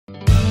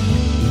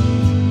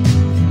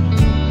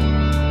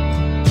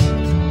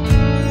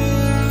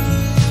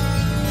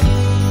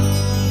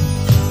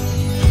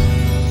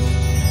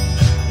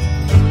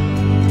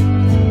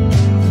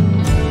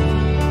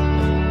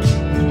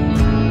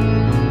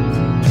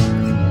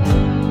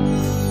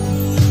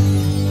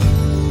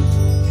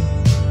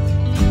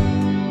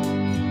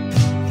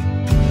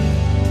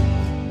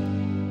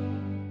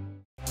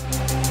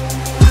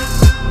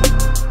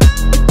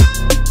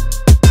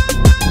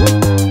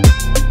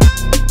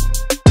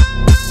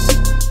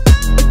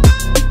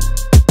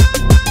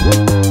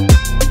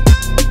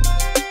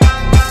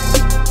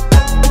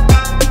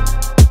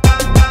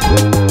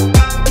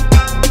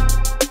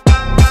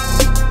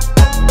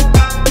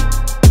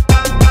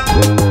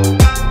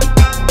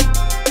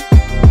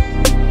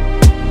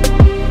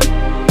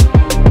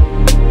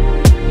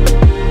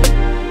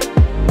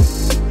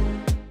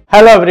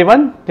Hello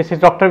everyone, this is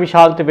Dr.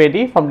 Vishal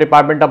Trivedi from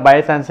Department of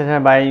Biosciences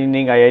and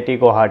Bioengineering, IIT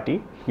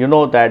Guwahati. You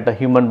know that the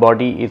human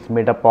body is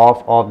made up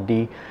of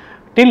the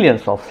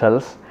trillions of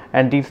cells,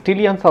 and these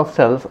trillions of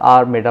cells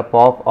are made up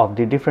of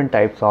the different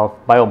types of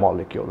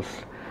biomolecules.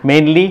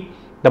 Mainly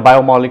the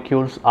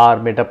biomolecules are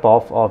made up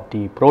of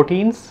the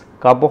proteins,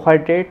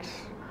 carbohydrates,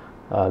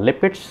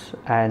 lipids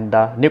and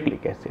the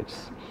nucleic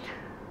acids.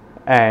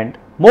 And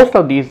most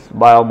of these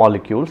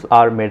biomolecules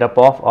are made up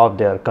of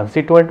their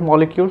constituent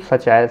molecules,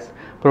 such as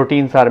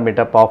proteins are made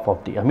up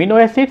of the amino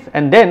acids,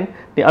 and then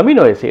the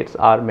amino acids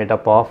are made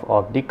up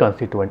of the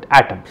constituent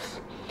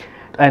atoms,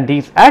 and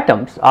these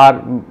atoms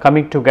are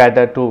coming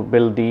together to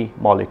build the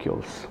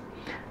molecules.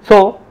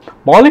 So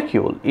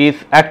molecule is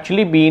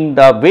actually being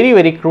the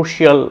very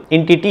crucial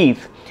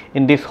entities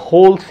in this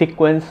whole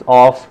sequence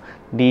of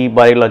the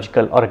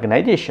biological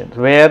organizations,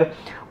 where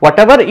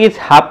whatever is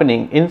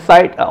happening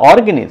inside an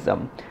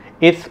organism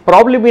is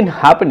probably been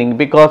happening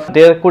because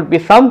there could be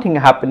something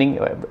happening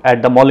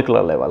at the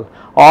molecular level,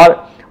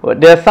 or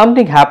there is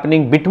something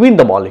happening between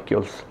the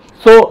molecules.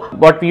 So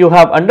what you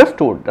have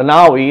understood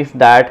now is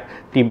that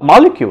the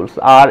molecules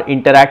are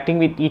interacting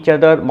with each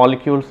other,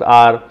 molecules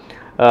are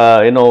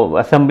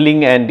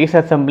assembling and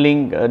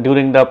disassembling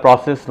during the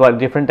process for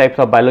different types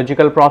of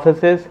biological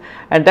processes,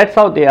 and that's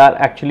how they are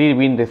actually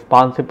being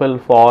responsible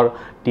for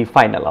the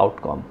final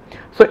outcome.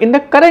 So in the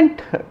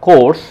current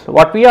course,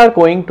 what we are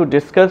going to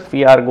discuss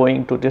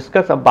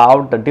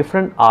about the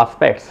different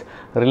aspects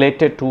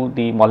related to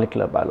the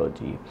molecular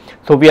biology.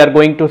 So we are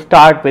going to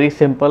start very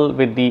simple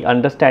with the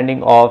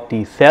understanding of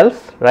the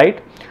cells,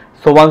 right?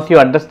 So once you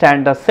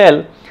understand the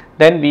cell,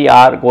 then we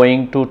are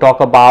going to talk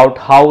about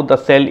how the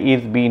cell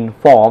is being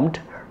formed,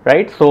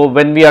 right? So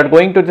when we are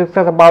going to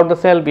discuss about the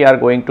cell, we are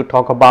going to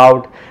talk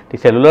about the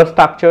cellular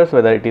structures,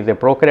 whether it is a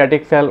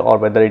prokaryotic cell or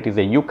whether it is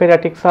a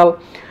eukaryotic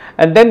cell,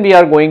 and then we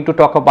are going to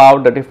talk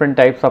about the different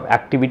types of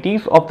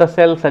activities of the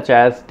cell, such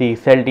as the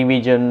cell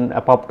division,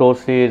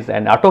 apoptosis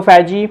and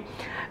autophagy.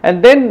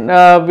 And then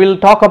we will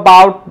talk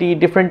about the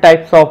different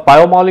types of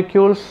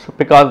biomolecules,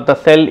 because the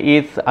cell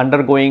is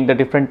undergoing the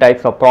different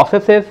types of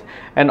processes,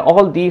 and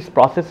all these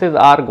processes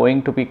are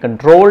going to be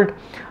controlled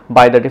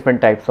by the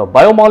different types of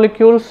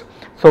biomolecules.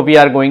 So we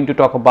are going to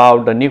talk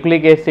about the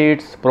nucleic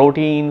acids,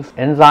 proteins,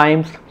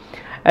 enzymes,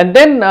 and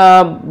then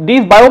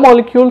these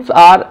biomolecules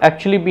are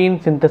actually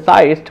being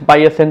synthesized by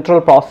a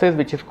central process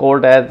which is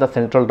called as the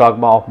central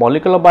dogma of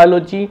molecular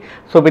biology.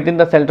 So within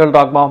the central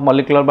dogma of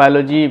molecular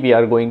biology, we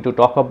are going to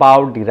talk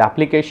about the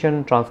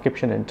replication,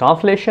 transcription and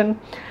translation.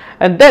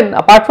 And then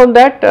apart from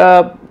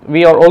that,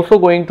 we are also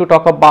going to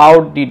talk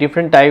about the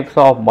different types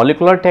of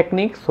molecular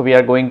techniques. So we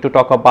are going to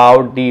talk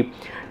about the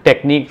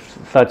techniques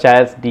such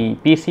as the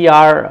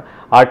PCR,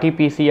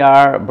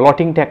 RT-PCR,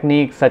 blotting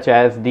techniques such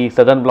as the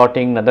southern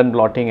blotting, northern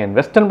blotting and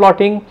western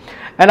blotting.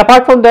 And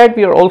apart from that,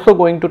 we are also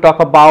going to talk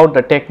about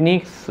the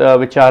techniques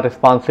which are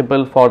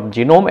responsible for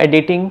genome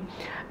editing,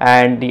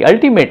 and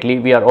ultimately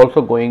we are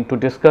also going to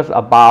discuss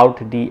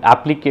about the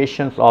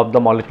applications of the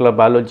molecular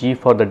biology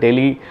for the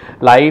daily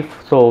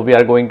life. So we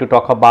are going to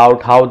talk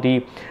about how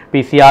the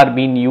PCR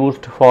being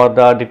used for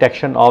the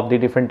detection of the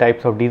different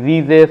types of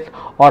diseases,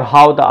 or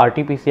how the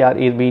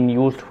RT-PCR is being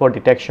used for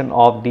detection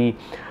of the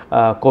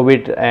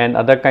COVID and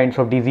other kinds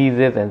of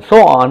diseases and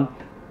so on.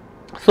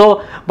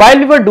 So while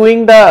we were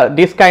doing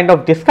this kind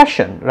of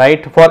discussion,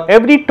 right, for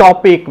every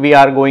topic we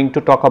are going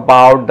to talk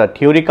about the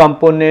theory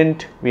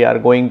component, we are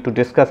going to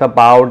discuss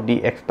about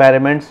the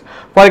experiments.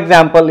 For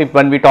example,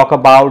 when we talk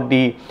about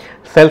the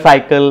cell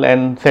cycle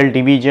and cell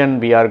division,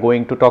 we are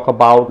going to talk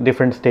about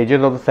different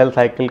stages of the cell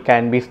cycle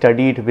can be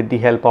studied with the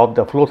help of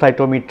the flow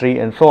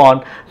cytometry and so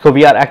on. So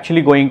we are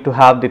actually going to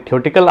have the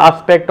theoretical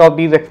aspect of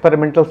these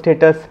experimental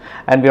status,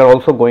 and we are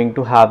also going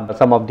to have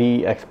some of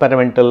the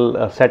experimental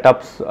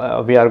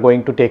setups. We are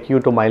going to take you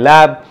to my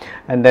lab,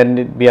 and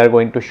then we are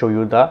going to show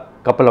you the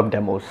couple of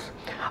demos.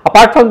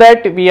 Apart from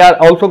that, we are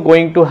also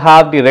going to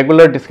have the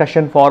regular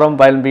discussion forum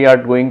while we are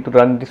going to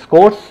run this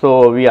course.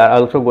 So we are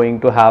also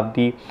going to have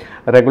the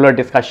regular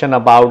discussion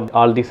about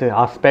all these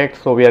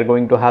aspects. So we are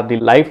going to have the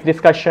live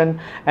discussion,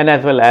 and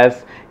as well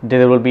as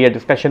there will be a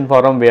discussion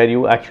forum where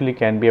you actually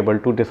can be able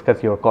to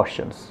discuss your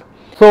questions.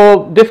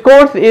 So this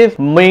course is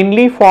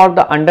mainly for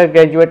the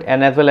undergraduate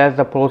and as well as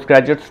the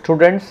postgraduate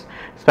students,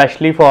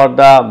 especially for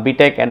the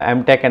BTech and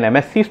MTech and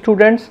MSc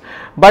students.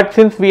 But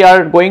since we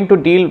are going to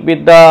deal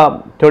with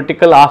the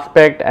theoretical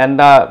aspect and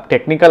the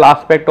technical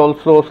aspect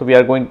also, so we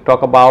are going to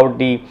talk about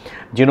the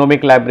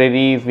genomic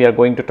libraries, we are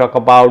going to talk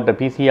about the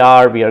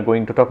PCR, we are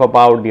going to talk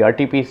about the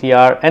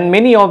RT-PCR, and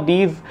many of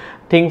these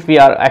things we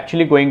are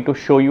actually going to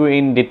show you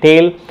in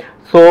detail.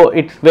 So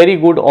it's very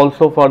good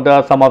also for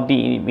some of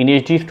the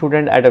PhD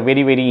student at a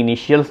very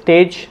initial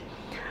stage.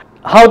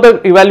 How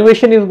the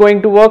evaluation is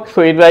going to work?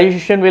 So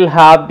evaluation will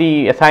have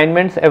the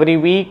assignments every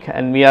week,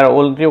 and we are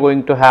also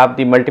going to have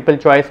the multiple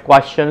choice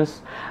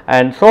questions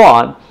and so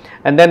on.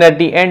 And then at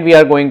the end we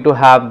are going to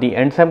have the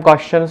end-sem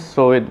questions,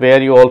 so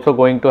where you also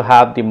going to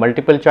have the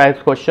multiple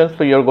choice questions.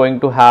 So you are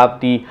going to have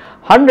the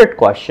 100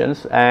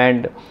 questions,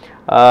 and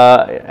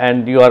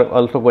and you are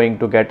also going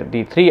to get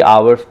the 3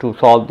 hours to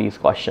solve these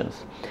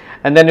questions.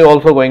 And then you are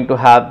also going to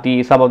have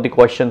some of the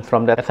questions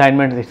from the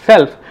assignment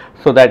itself,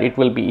 so that it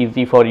will be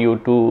easy for you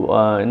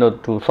to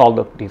to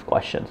solve these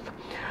questions.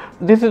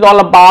 This is all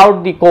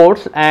about the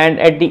course, and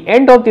at the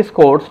end of this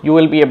course you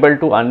will be able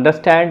to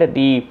understand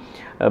the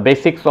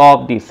basics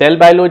of the cell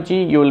biology.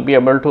 You will be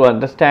able to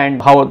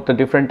understand how the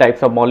different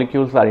types of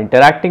molecules are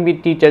interacting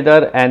with each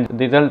other and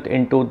result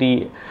into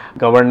the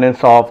governance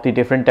of the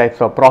different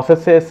types of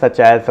processes such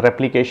as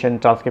replication,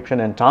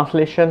 transcription and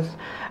translations.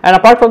 And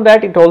apart from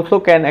that, it also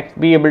can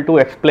be able to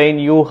explain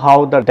you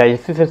how the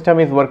digestive system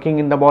is working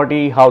in the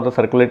body, how the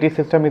circulatory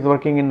system is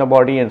working in the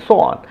body, and so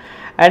on.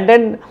 And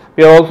then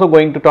we are also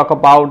going to talk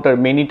about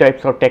many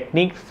types of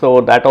techniques,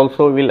 so that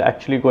also will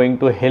actually going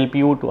to help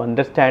you to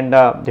understand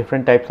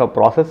different types of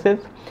processes.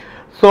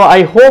 So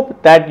I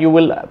hope that you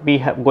will be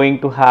going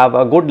to have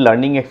a good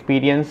learning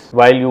experience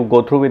while you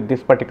go through with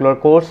this particular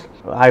course.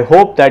 I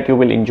hope that you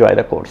will enjoy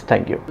the course.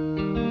 Thank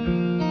you.